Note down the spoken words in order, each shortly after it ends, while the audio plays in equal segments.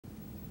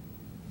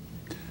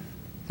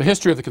The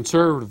History of the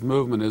Conservative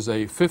Movement is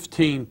a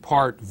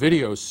 15-part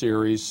video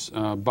series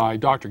by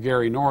Dr.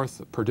 Gary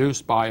North,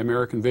 produced by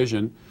American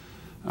Vision.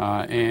 These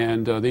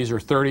are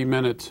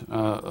 30-minute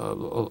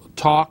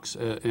talks,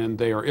 and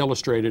they are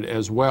illustrated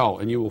as well.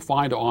 And you will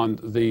find on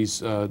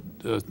these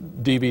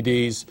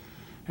DVDs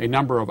a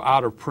number of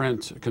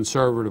out-of-print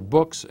conservative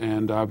books.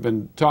 And I've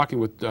been talking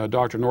with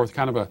Dr. North,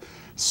 kind of a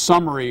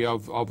summary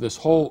of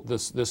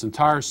this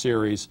entire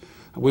series.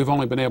 We've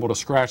only been able to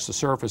scratch the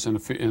surface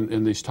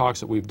in these talks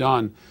that we've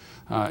done.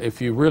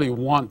 If you really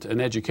want an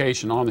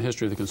education on the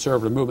history of the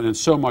conservative movement and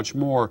so much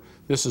more,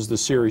 this is the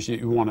series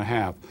you want to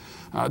have.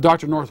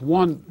 Dr. North,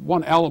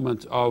 one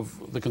element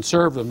of the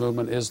conservative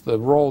movement is the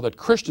role that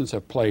Christians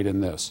have played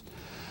in this.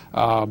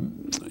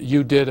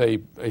 You did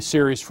a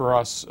series for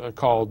us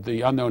called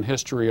The Unknown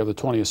History of the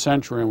 20th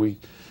Century, and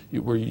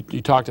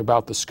you talked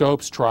about the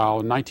Scopes trial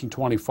in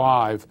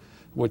 1925,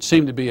 which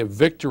seemed to be a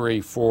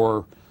victory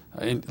for,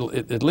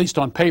 at least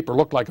on paper,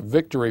 looked like a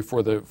victory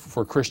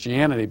for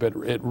Christianity, but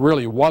it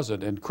really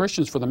wasn't. And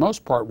Christians, for the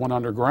most part, went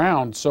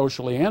underground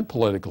socially and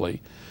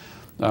politically.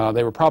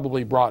 They were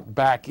probably brought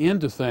back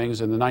into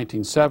things in the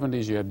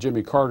 1970s. You had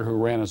Jimmy Carter, who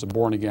ran as a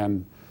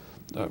born-again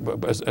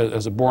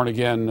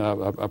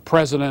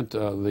president.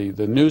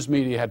 The news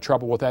media had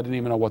trouble with that, didn't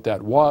even know what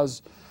that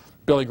was.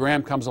 Billy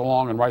Graham comes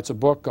along and writes a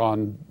book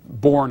on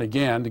Born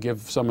Again to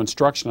give some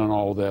instruction on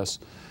all of this.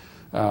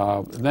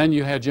 Then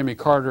you had Jimmy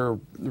Carter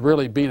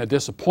really being a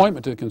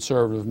disappointment to the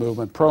conservative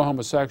movement,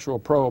 pro-homosexual,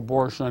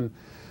 pro-abortion,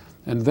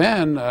 and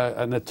then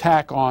an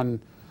attack on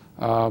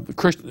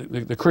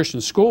the Christian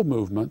school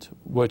movement,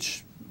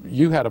 which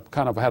you had a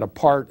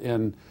part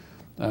in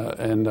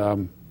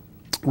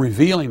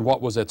revealing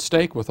what was at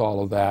stake with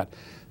all of that.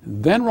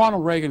 Then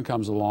Ronald Reagan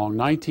comes along,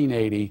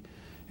 1980,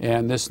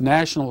 and this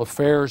national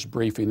affairs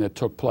briefing that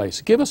took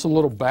place. Give us a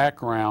little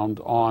background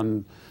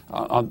on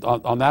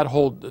that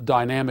whole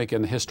dynamic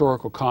and the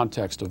historical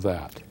context of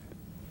that.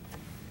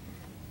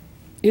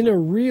 In a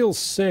real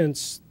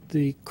sense,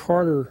 the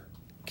Carter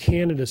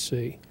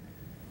candidacy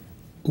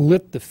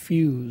lit the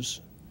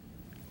fuse,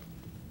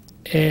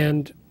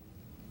 and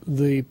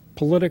the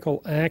political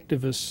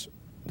activists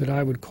that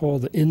I would call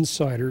the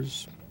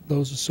insiders,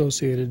 those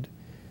associated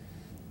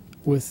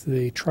with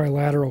the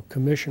Trilateral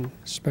Commission,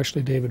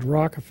 especially David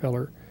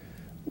Rockefeller,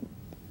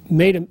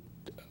 made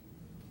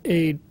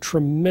a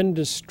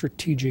tremendous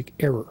strategic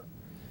error.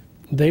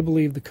 They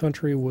believed the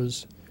country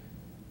was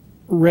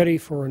ready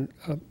for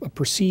a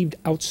perceived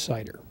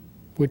outsider,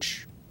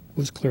 which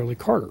was clearly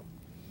Carter.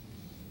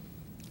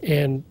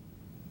 And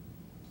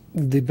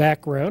the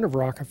background of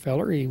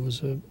Rockefeller, he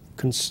was a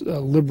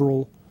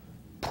liberal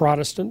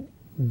Protestant,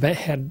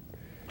 the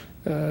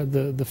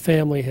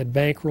family had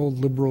bankrolled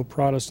liberal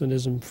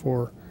Protestantism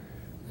for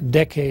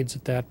decades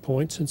at that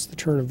point, since the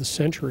turn of the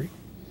century.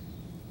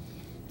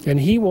 And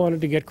he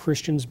wanted to get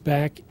Christians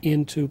back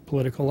into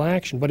political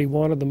action, but he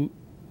wanted them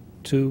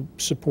to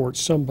support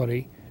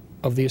somebody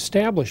of the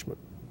establishment,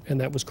 and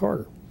that was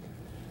Carter.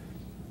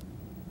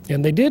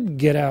 And they did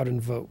get out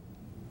and vote.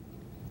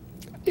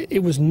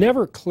 It was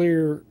never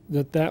clear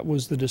that that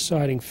was the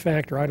deciding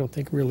factor. I don't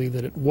think really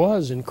that it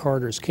was in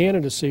Carter's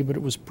candidacy, but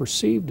it was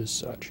perceived as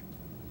such.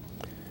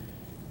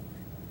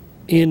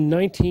 In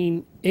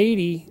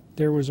 1980,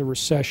 there was a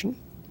recession.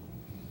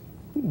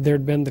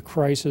 There'd been the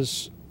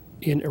crisis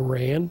in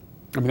Iran.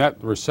 I mean,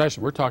 that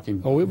recession, we're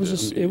talking... Oh, it was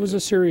a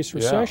serious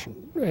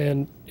recession, yeah.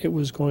 And it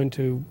was going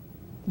to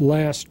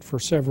last for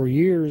several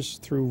years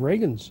through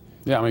Reagan's.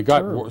 Yeah, I mean, it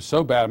got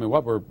so bad. I mean,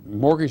 what were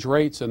mortgage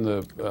rates in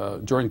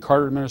during the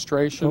Carter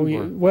administration? Oh,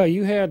 yeah. Well,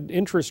 you had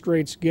interest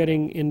rates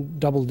getting in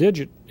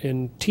double-digit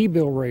and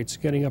T-bill rates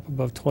getting up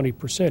above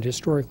 20%,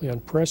 historically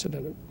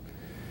unprecedented.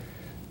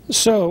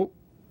 So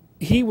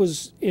he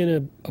was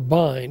in a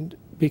bind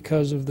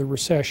because of the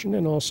recession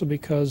and also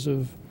because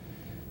of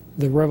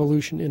the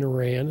revolution in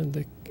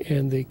Iran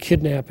and the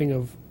kidnapping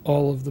of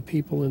all of the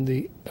people in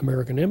the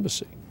American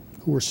embassy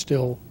who were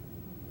still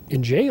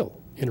in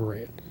jail in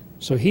Iran.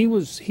 So he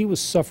was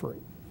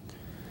suffering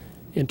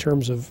in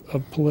terms of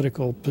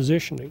political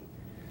positioning.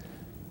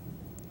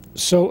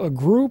 So a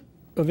group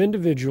of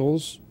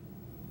individuals,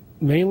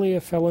 mainly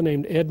a fellow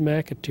named Ed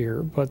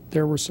McAteer, but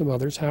there were some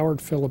others, Howard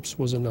Phillips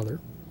was another,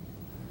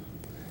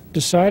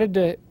 decided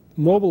to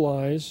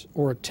mobilize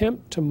or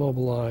attempt to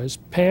mobilize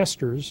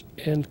pastors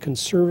and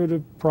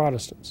conservative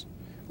Protestants,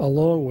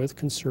 along with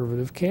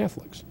conservative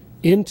Catholics,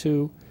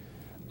 into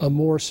a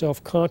more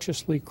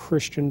self-consciously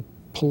Christian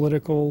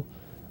political,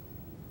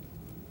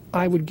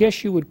 I would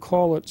guess you would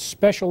call it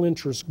special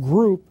interest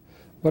group,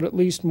 but at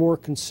least more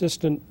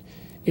consistent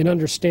in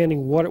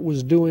understanding what it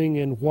was doing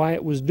and why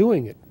it was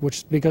doing it,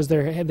 because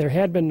there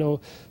had been no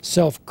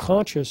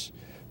self-conscious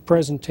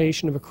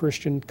presentation of a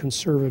Christian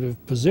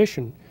conservative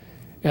position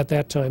at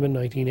that time in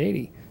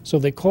 1980. So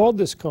they called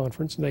this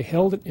conference, and they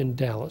held it in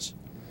Dallas,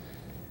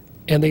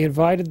 and they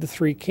invited the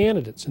three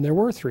candidates, and there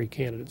were three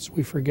candidates.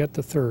 We forget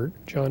the third,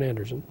 John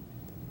Anderson,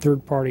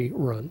 third-party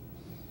run.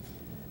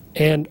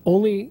 And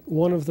only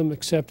one of them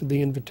accepted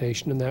the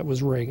invitation, and that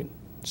was Reagan.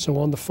 So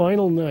on the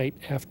final night,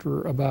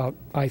 after about,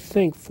 I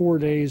think, 4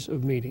 days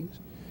of meetings,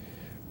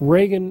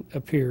 Reagan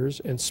appears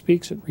and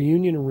speaks at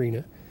Reunion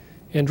Arena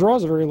and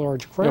draws a very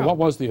large crowd. Yeah, what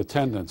was the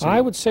attendance?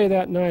 I would say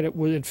that night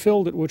it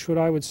filled it, which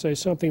I would say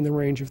something in the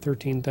range of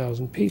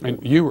 13,000 people.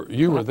 And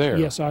you were there?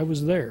 Yes, I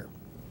was there.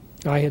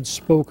 I had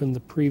spoken the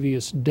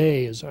previous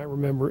day, as I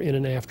remember, in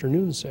an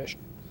afternoon session.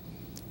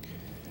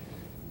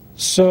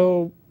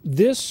 So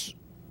this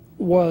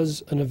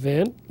was an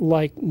event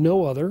like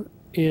no other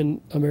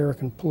in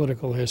American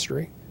political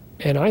history,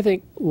 and I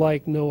think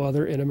like no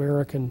other in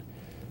American,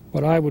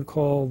 what I would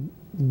call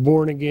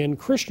born-again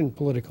Christian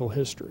political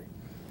history.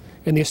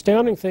 And the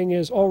astounding thing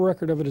is, all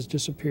record of it has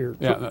disappeared.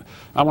 Yeah,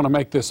 I want to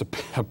make this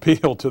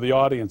appeal to the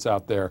audience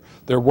out there.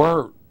 There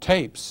were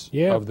tapes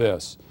of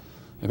this.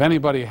 If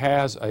anybody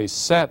has a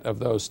set of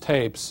those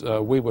tapes,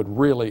 we would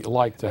really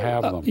like to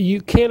have them.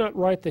 You cannot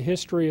write the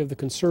history of the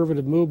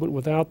conservative movement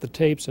without the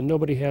tapes, and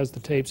nobody has the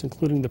tapes,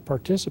 including the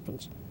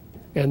participants.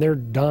 And they're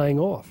dying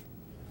off.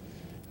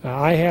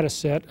 I had a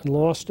set and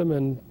lost them,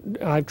 and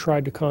I've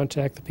tried to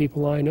contact the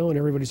people I know, and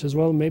everybody says,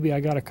 well, maybe I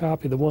got a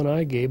copy of the one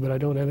I gave, but I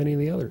don't have any of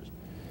the others.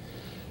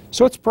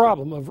 So it's a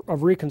problem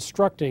of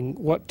reconstructing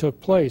what took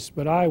place,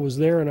 but I was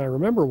there and I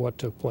remember what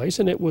took place,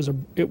 and it was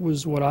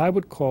what I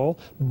would call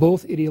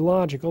both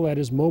ideological, that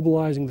is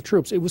mobilizing the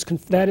troops. It was,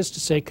 that is to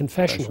say,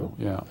 confessional.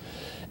 Yeah.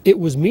 It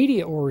was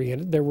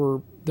media-oriented. There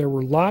were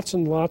lots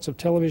and lots of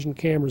television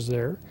cameras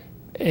there,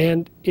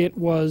 and it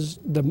was,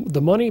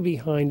 the money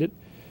behind it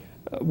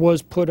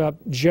was put up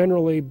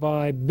generally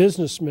by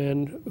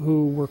businessmen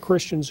who were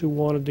Christians who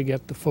wanted to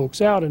get the folks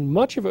out, and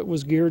much of it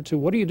was geared to,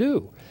 what do you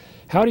do?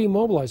 How do you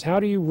mobilize? How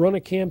do you run a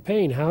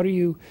campaign? How do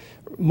you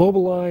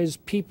mobilize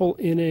people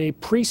in a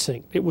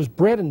precinct? It was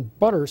bread and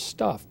butter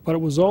stuff, but it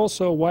was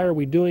also, why are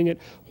we doing it?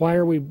 Why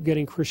are we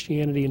getting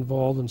Christianity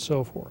involved, and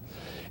so forth?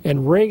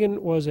 And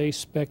Reagan was a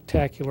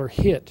spectacular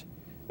hit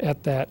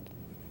at that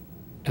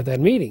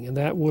meeting, and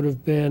that would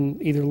have been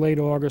either late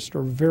August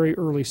or very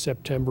early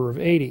September of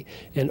 '80.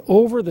 And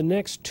over the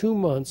next 2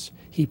 months,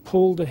 he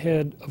pulled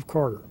ahead of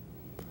Carter.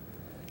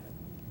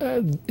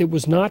 It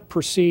was not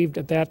perceived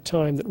at that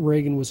time that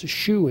Reagan was a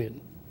shoo-in,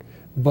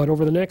 but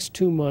over the next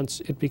 2 months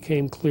it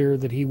became clear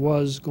that he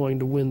was going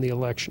to win the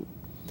election.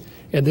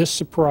 And this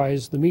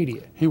surprised the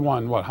media. He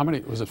won what? How many?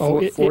 Was it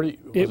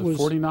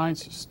 49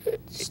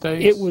 states?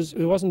 It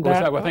wasn't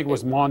that. I think it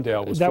was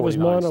Mondale was 49. That was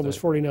Mondale was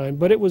 49,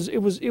 but it was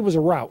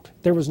a rout.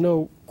 There was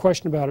no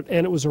question about it,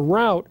 and it was a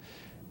rout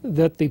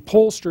that the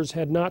pollsters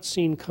had not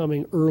seen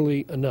coming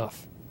early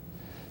enough.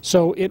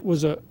 So it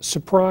was a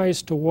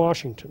surprise to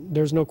Washington.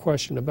 There's no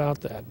question about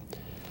that.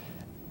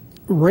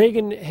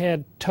 Reagan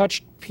had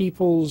touched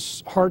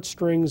people's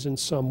heartstrings in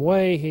some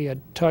way. He had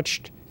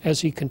touched,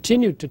 as he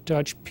continued to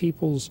touch,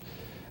 people's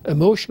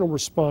emotional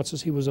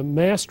responses. He was a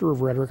master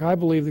of rhetoric. I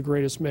believe the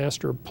greatest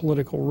master of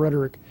political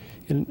rhetoric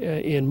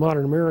in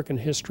modern American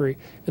history.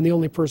 And the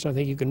only person I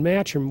think you can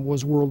match him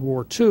was World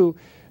War II,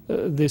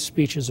 the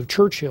speeches of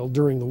Churchill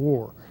during the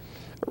war.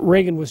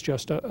 Reagan was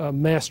just a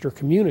master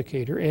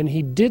communicator, and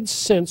he did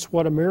sense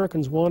what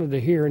Americans wanted to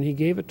hear, and he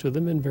gave it to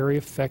them in very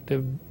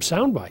effective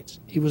sound bites.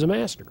 He was a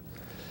master.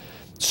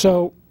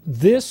 So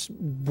this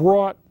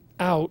brought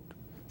out,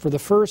 for the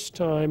first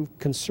time,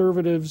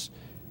 conservatives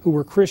who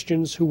were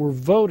Christians who were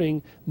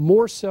voting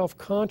more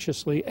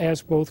self-consciously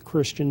as both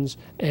Christians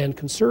and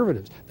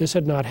conservatives. This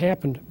had not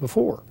happened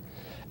before,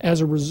 or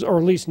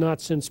at least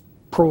not since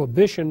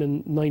Prohibition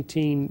in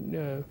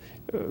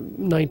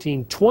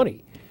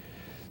 1920.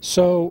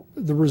 So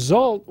the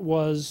result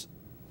was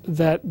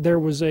that there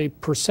was a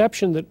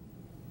perception that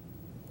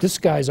this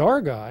guy's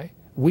our guy,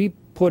 we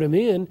put him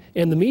in,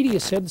 and the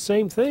media said the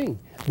same thing.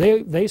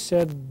 They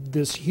said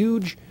this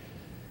huge,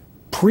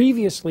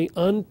 previously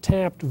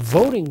untapped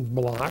voting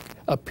bloc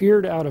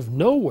appeared out of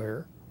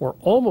nowhere, or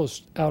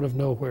almost out of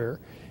nowhere,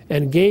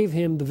 and gave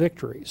him the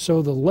victory.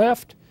 So the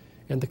left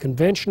and the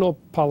conventional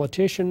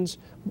politicians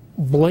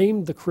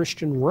blamed the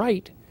Christian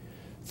right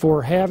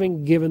for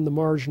having given the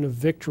margin of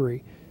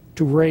victory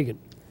to Reagan.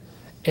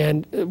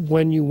 And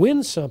when you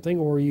win something,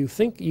 or you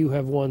think you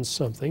have won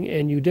something,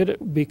 and you did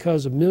it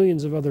because of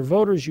millions of other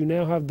voters, you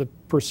now have the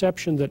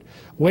perception that,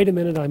 wait a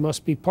minute, I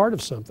must be part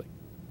of something.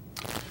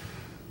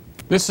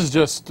 This is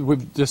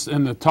we've just,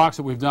 in the talks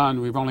that we've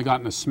done, we've only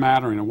gotten a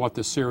smattering of what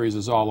this series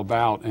is all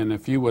about. And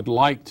if you would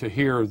like to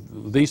hear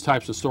these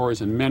types of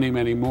stories and many,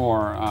 many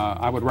more,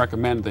 I would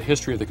recommend The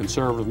History of the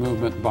Conservative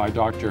Movement by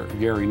Dr.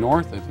 Gary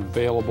North. It's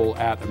available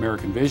at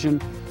American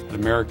Vision, at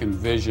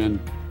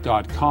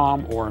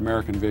AmericanVision.com or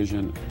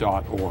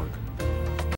AmericanVision.org.